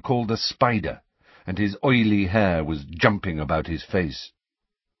manner that recalled a spider, and his oily hair was jumping about his face.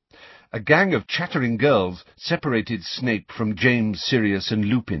 A gang of chattering girls separated Snape from James, Sirius, and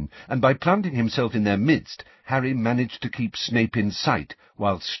Lupin, and by planting himself in their midst, Harry managed to keep Snape in sight,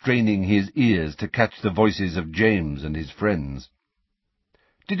 while straining his ears to catch the voices of James and his friends.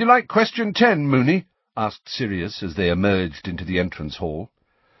 "Did you like question 10, Mooney?" asked Sirius as they emerged into the entrance hall.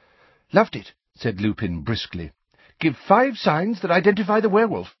 "Loved it," said Lupin briskly. "Give 5 signs that identify the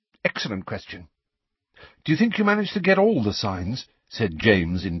werewolf. Excellent question." "Do you think you managed to get all the signs?" said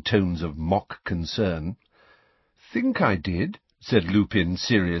James in tones of mock concern. "Think I did," said Lupin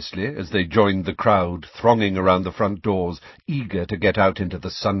seriously, as they joined the crowd thronging around the front doors, eager to get out into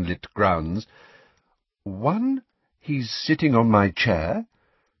the sunlit grounds. 1, he's sitting on my chair.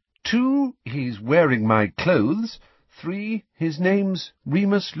 2, he's wearing my clothes. 3, his name's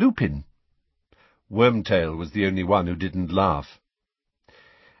Remus Lupin. Wormtail was the only one who didn't laugh.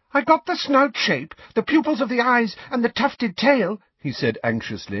 "I got the snout shape, the pupils of the eyes, and the tufted tail," he said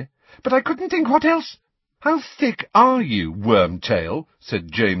anxiously, "but I couldn't think what else." "How thick are you, Wormtail?"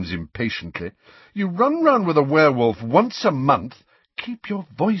 said James impatiently. "You run round with a werewolf once a month." "Keep your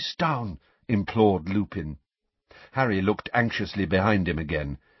voice down," implored Lupin. Harry looked anxiously behind him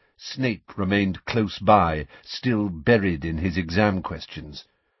again. Snape remained close by, still buried in his exam questions.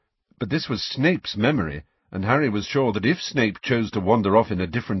 But this was Snape's memory, and Harry was sure that if Snape chose to wander off in a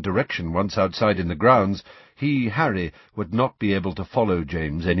different direction once outside in the grounds, he, Harry, would not be able to follow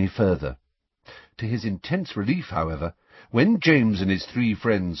James any further. To his intense relief, however, when James and his 3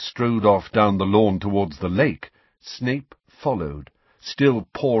 friends strode off down the lawn towards the lake, Snape followed, still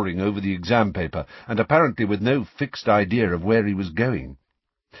poring over the exam paper, and apparently with no fixed idea of where he was going.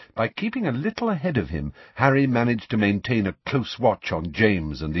 By keeping a little ahead of him, Harry managed to maintain a close watch on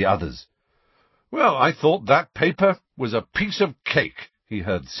James and the others. "Well, I thought that paper was a piece of cake," he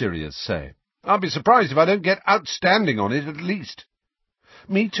heard Sirius say. "I'll be surprised if I don't get outstanding on it at least."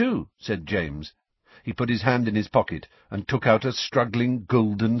 "Me too," said James. He put his hand in his pocket and took out a struggling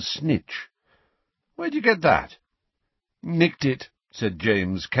golden snitch. "Where'd you get that?" "Nicked it," said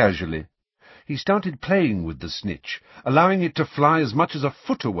James casually. He started playing with the snitch, allowing it to fly as much as a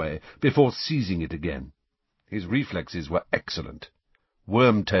foot away before seizing it again. His reflexes were excellent.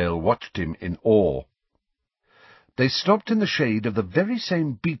 Wormtail watched him in awe. They stopped in the shade of the very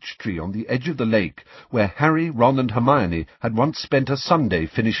same beech tree on the edge of the lake where Harry, Ron, and Hermione had once spent a Sunday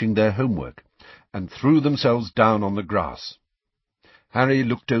finishing their homework, and threw themselves down on the grass. Harry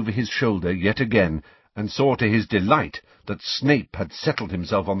looked over his shoulder yet again, and saw to his delight that Snape had settled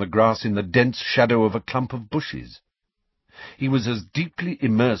himself on the grass in the dense shadow of a clump of bushes. He was as deeply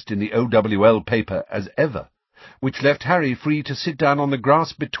immersed in the OWL paper as ever, which left Harry free to sit down on the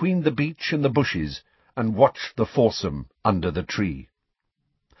grass between the beech and the bushes, and watch the foursome under the tree.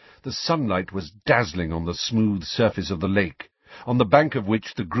 The sunlight was dazzling on the smooth surface of the lake, on the bank of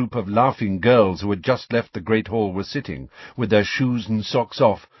which the group of laughing girls who had just left the great hall were sitting, with their shoes and socks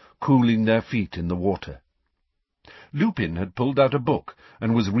off, cooling their feet in the water. Lupin had pulled out a book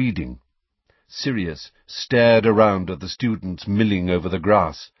and was reading. Sirius stared around at the students milling over the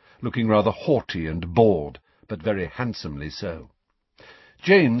grass, looking rather haughty and bored, but very handsomely so.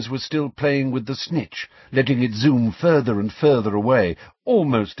 James was still playing with the snitch, letting it zoom further and further away,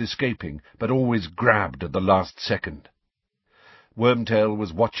 almost escaping, but always grabbed at the last second. Wormtail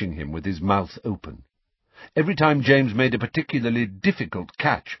was watching him with his mouth open. Every time James made a particularly difficult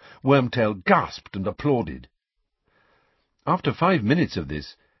catch, Wormtail gasped and applauded. After 5 minutes of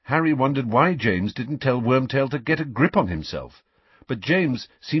this, Harry wondered why James didn't tell Wormtail to get a grip on himself, but James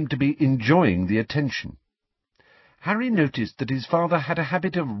seemed to be enjoying the attention. Harry noticed that his father had a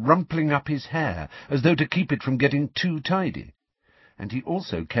habit of rumpling up his hair, as though to keep it from getting too tidy, and he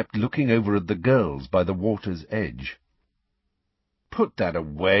also kept looking over at the girls by the water's edge. "Put that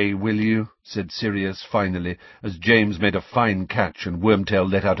away, will you?" said Sirius finally, as James made a fine catch and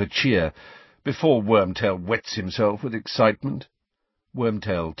Wormtail let out a cheer, "before Wormtail wets himself with excitement."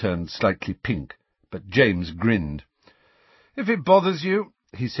 Wormtail turned slightly pink, but James grinned. "If it bothers you,"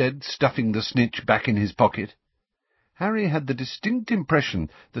 he said, stuffing the snitch back in his pocket. Harry had the distinct impression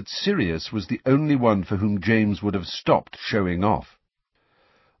that Sirius was the only one for whom James would have stopped showing off.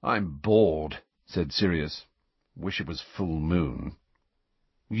 "I'm bored," said Sirius. "Wish it was full moon."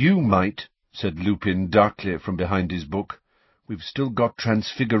 "You might," said Lupin darkly from behind his book. "We've still got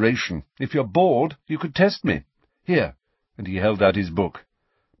Transfiguration. If you're bored, you could test me. Here," and he held out his book.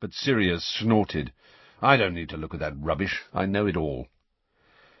 But Sirius snorted. "I don't need to look at that rubbish. I know it all."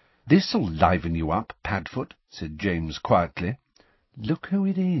 "This'll liven you up, Padfoot," said James quietly. "Look who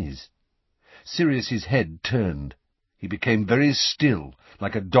it is." Sirius's head turned. He became very still,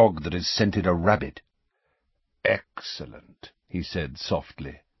 like a dog that has scented a rabbit. "Excellent," he said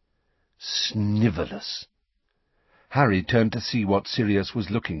softly. "Snivelous." Harry turned to see what Sirius was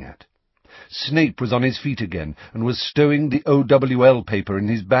looking at. Snape was on his feet again, and was stowing the OWL paper in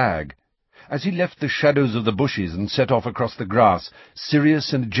his bag. As he left the shadows of the bushes and set off across the grass,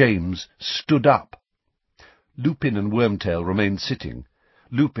 Sirius and James stood up. Lupin and Wormtail remained sitting.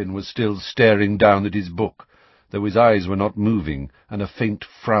 Lupin was still staring down at his book, though his eyes were not moving, and a faint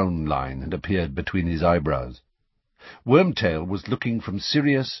frown line had appeared between his eyebrows. Wormtail was looking from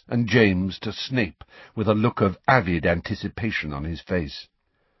Sirius and James to Snape, with a look of avid anticipation on his face.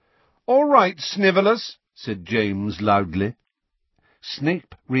 "All right, Snivelus," said James loudly.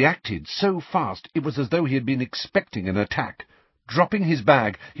 Snape reacted so fast it was as though he had been expecting an attack. Dropping his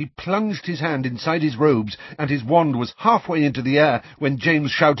bag, he plunged his hand inside his robes, and his wand was halfway into the air when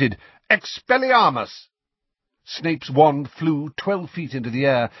James shouted, "Expelliarmus!" Snape's wand flew 12 feet into the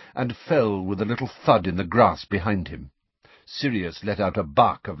air and fell with a little thud in the grass behind him. Sirius let out a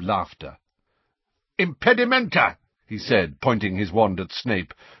bark of laughter. "Impedimenta!" he said, pointing his wand at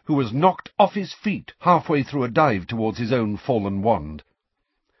Snape, who was knocked off his feet halfway through a dive towards his own fallen wand.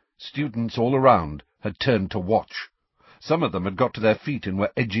 Students all around had turned to watch. Some of them had got to their feet and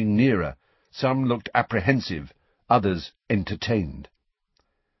were edging nearer. Some looked apprehensive, others entertained.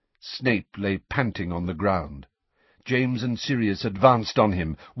 Snape lay panting on the ground. James and Sirius advanced on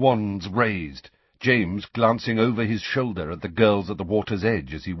him, wands raised, James glancing over his shoulder at the girls at the water's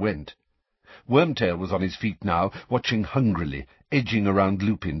edge as he went. Wormtail was on his feet now, watching hungrily, edging around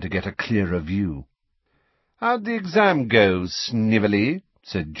Lupin to get a clearer view. "How'd the exam go, Snively?"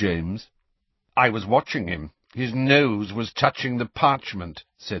 said James. "I was watching him. His nose was touching the parchment,"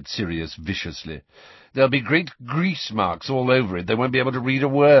 said Sirius viciously. "There'll be great grease marks all over it. They won't be able to read a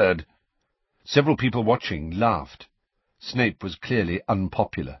word." Several people watching laughed. Snape was clearly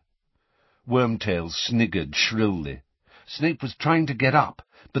unpopular. Wormtail sniggered shrilly. Snape was trying to get up,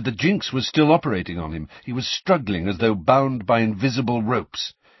 but the jinx was still operating on him. He was struggling as though bound by invisible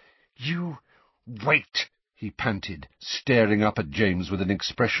ropes. "You wait," he panted, staring up at James with an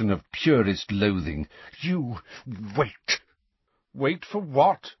expression of purest loathing. "You wait." "Wait for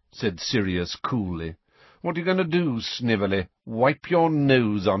what?" said Sirius coolly. "What are you going to do, Snively? Wipe your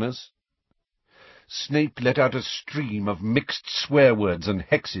nose on us?" Snape let out a stream of mixed swear words and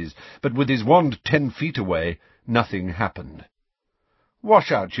hexes, but with his wand 10 feet away, nothing happened. "Wash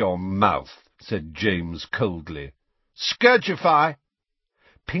out your mouth," said James coldly. "Scourgify!"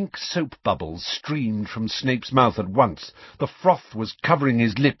 Pink soap bubbles streamed from Snape's mouth at once. The froth was covering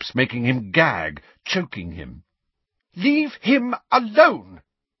his lips, making him gag, choking him. "Leave him alone!"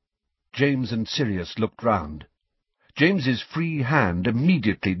 James and Sirius looked round. James's free hand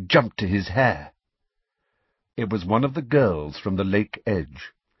immediately jumped to his hair. It was one of the girls from the lake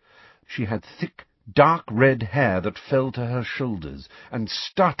edge. She had thick, dark red hair that fell to her shoulders, and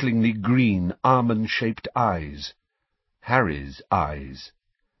startlingly green, almond-shaped eyes. Harry's eyes.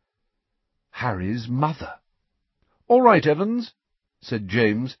 Harry's mother. "All right, Evans," said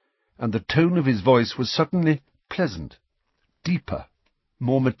James, and the tone of his voice was suddenly pleasant, deeper,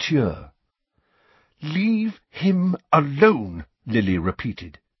 more mature. "Leave him alone," Lily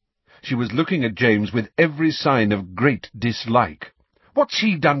repeated. She was looking at James with every sign of great dislike. "What's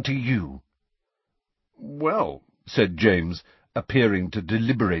he done to you?" "Well," said James, appearing to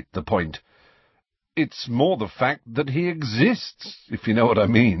deliberate the point, "it's more the fact that he exists, if you know what I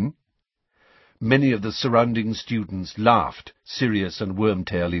mean." Many of the surrounding students laughed, Sirius and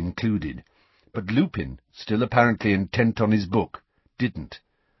Wormtail included, but Lupin, still apparently intent on his book, didn't,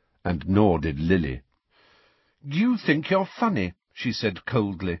 and nor did Lily. "You think you're funny," she said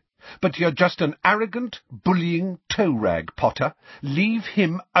coldly, "but you're just an arrogant, bullying toe-rag, Potter. Leave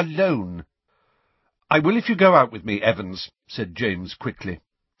him alone." "I will if you go out with me, Evans," said James quickly.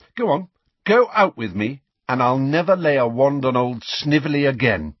 "Go on, go out with me, and I'll never lay a wand on old Snively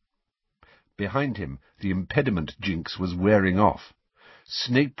again." Behind him, the impediment jinx was wearing off.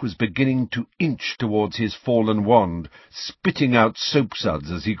 Snape was beginning to inch towards his fallen wand, spitting out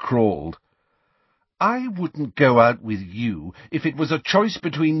soapsuds as he crawled. "I wouldn't go out with you if it was a choice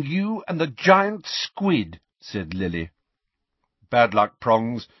between you and the giant squid," said Lily. "Bad luck,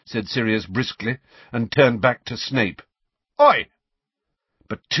 Prongs," said Sirius briskly, and turned back to Snape. "Oi!"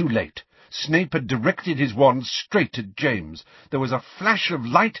 But too late. Snape had directed his wand straight at James. There was a flash of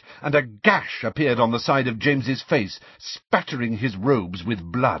light, and a gash appeared on the side of James's face, spattering his robes with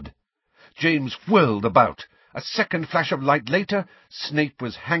blood. James whirled about. A second flash of light later, Snape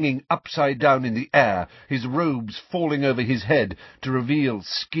was hanging upside down in the air, his robes falling over his head to reveal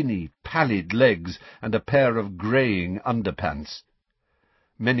skinny, pallid legs and a pair of greying underpants.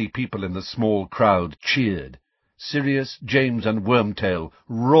 Many people in the small crowd cheered. Sirius, James, and Wormtail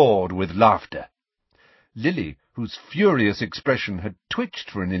roared with laughter. Lily, whose furious expression had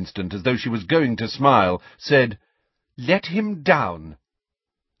twitched for an instant as though she was going to smile, said, "Let him down."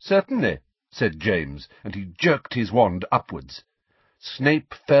 "Certainly," said James, and he jerked his wand upwards.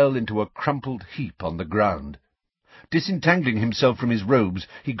 Snape fell into a crumpled heap on the ground. Disentangling himself from his robes,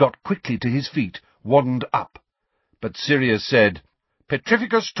 he got quickly to his feet, wand up. But Sirius said,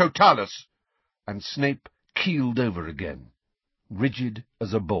 "Petrificus totalus," and Snape keeled over again, rigid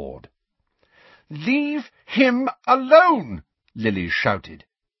as a board. "Leave him alone!" Lily shouted.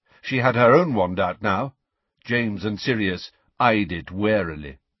 She had her own wand out now. James and Sirius eyed it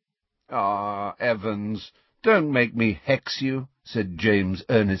warily. "Ah, Evans, don't make me hex you," said James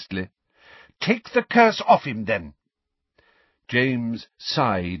earnestly. "Take the curse off him, then." James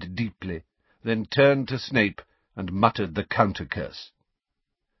sighed deeply, then turned to Snape and muttered the counter-curse.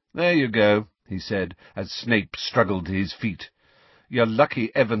 "There you go," he said, as Snape struggled to his feet. "You're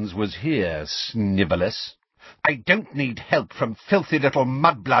lucky Evans was here, Snivellus. I don't need help from filthy little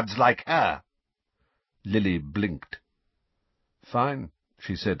mudbloods like her." Lily blinked. "Fine,"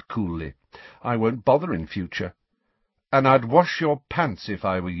 she said coolly. "I won't bother in future. And I'd wash your pants if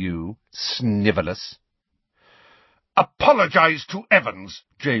I were you, Snivellus." "Apologize to Evans!"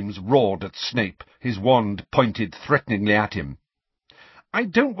 James roared at Snape, his wand pointed threateningly at him. "I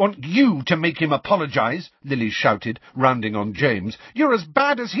don't want you to make him apologize," Lily shouted, rounding on James. "You're as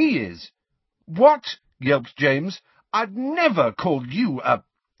bad as he is." "What?" yelped James. "I'd never call you a...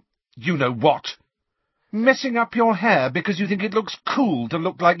 you-know-what. Messing up your hair because you think it looks cool to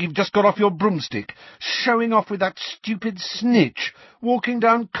look like you've just got off your broomstick, showing off with that stupid snitch, walking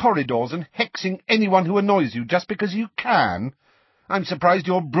down corridors and hexing anyone who annoys you just because you can. I'm surprised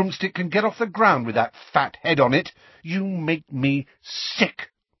your broomstick can get off the ground with that fat head on it. You make me sick."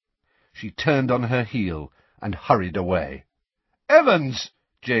 She turned on her heel and hurried away. "Evans!"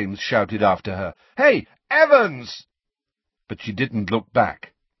 James shouted after her. "Hey, Evans!" But she didn't look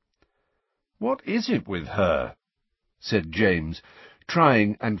back. "What is it with her?" said James,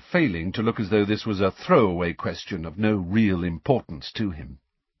 trying and failing to look as though this was a throwaway question of no real importance to him.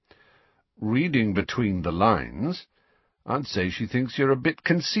 "Reading between the lines, I'd say she thinks you're a bit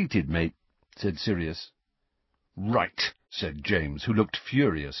conceited, mate," said Sirius. "Right," said James, who looked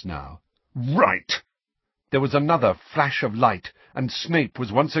furious now. "Right!" There was another flash of light, and Snape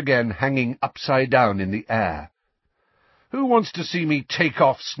was once again hanging upside down in the air. "Who wants to see me take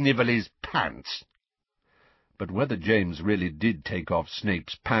off Snively's pants?" But whether James really did take off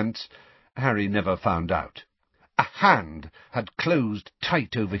Snape's pants, Harry never found out. A hand had closed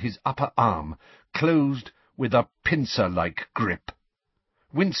tight over his upper arm, closed with a pincer-like grip.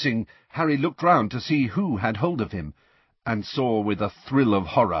 Wincing, Harry looked round to see who had hold of him, and saw with a thrill of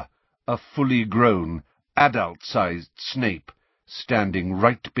horror a fully grown, adult-sized Snape standing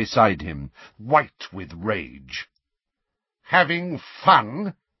right beside him, white with rage. "Having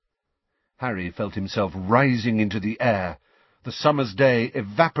fun?" Harry felt himself rising into the air. The summer's day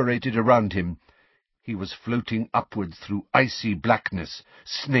evaporated around him. He was floating upwards through icy blackness,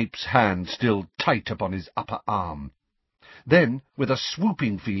 Snape's hand still tight upon his upper arm. Then, with a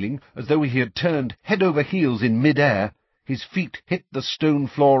swooping feeling, as though he had turned head over heels in mid-air, his feet hit the stone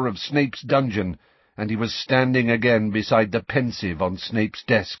floor of Snape's dungeon, and he was standing again beside the pensive on Snape's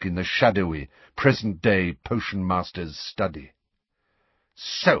desk in the shadowy, present-day potion-master's study.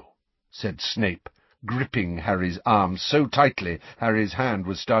 "So," said Snape, gripping Harry's arm so tightly Harry's hand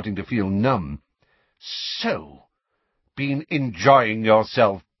was starting to feel numb. "So, been enjoying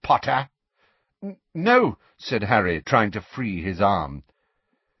yourself, Potter?" "No," said Harry, trying to free his arm.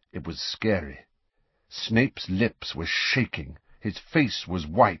 It was scary. Snape's lips were shaking, his face was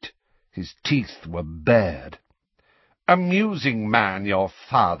white, his teeth were bared. "Amusing man, your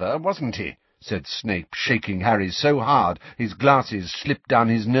father, wasn't he?" said Snape, shaking Harry so hard his glasses slipped down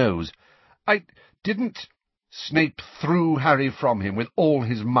his nose. "I didn't—" Snape threw Harry from him with all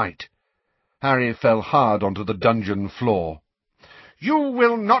his might. Harry fell hard onto the dungeon floor. "You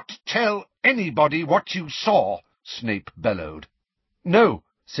will not tell anybody what you saw," Snape bellowed. "No,"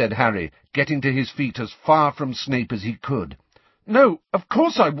 said Harry, getting to his feet as far from Snape as he could. "No, of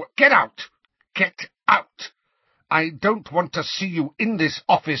course I w— Get out! Get out! I don't want to see you in this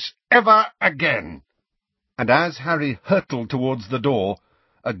office ever again." And as Harry hurtled towards the door,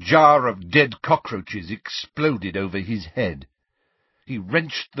 a jar of dead cockroaches exploded over his head. He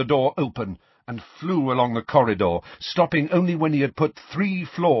wrenched the door open and flew along the corridor, stopping only when he had put 3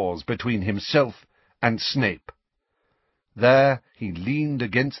 floors between himself and Snape. There he leaned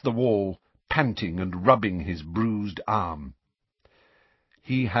against the wall, panting and rubbing his bruised arm.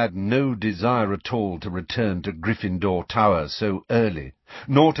 He had no desire at all to return to Gryffindor Tower so early,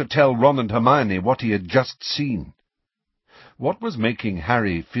 nor to tell Ron and Hermione what he had just seen. What was making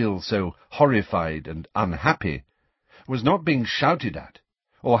Harry feel so horrified and unhappy was not being shouted at,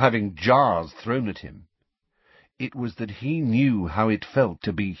 or having jars thrown at him. It was that he knew how it felt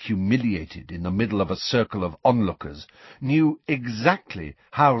to be humiliated in the middle of a circle of onlookers, knew exactly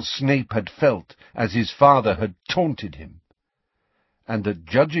how Snape had felt as his father had taunted him, and that,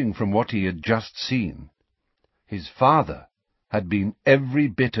 judging from what he had just seen, His father had been every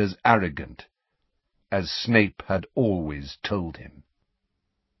bit as arrogant as Snape had always told him.